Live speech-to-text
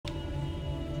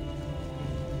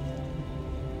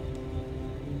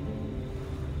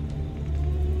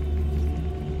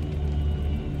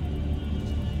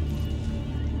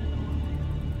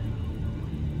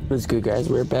What's good, guys?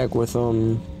 We're back with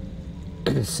CON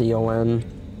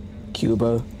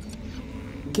Cuba.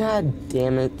 God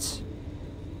damn it.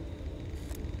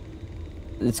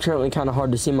 It's currently kind of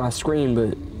hard to see my screen,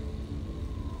 but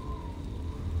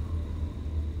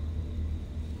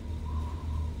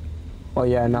oh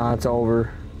yeah, nah, it's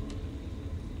over.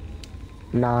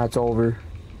 Nah, it's over.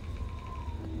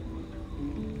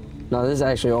 No, this is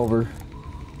actually over.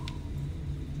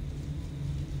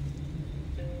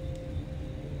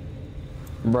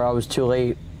 Bro, I was too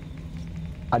late.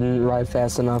 I didn't ride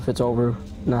fast enough. It's over.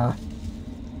 Nah.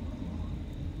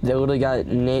 They literally got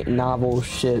naval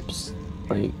ships.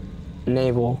 Like,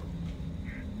 naval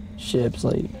ships,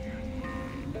 like.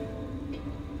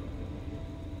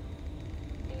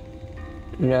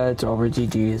 Yeah, it's over.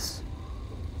 GG's.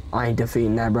 I ain't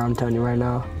defeating that, bro. I'm telling you right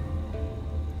now.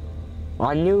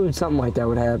 I knew something like that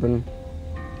would happen.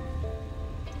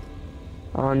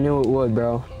 I knew it would,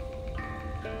 bro.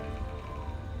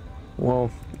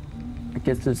 Well, I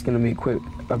guess this is gonna be a quick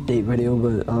update video,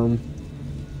 but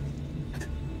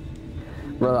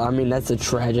bro, I mean, that's a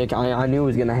tragic. I knew it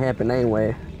was gonna happen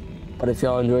anyway. But if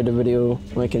y'all enjoyed the video,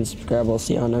 like and subscribe. I'll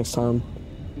see y'all next time.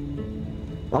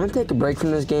 I'm gonna take a break from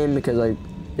this game because I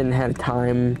didn't have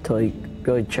time to like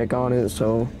really check on it,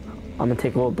 so I'm gonna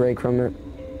take a little break from it.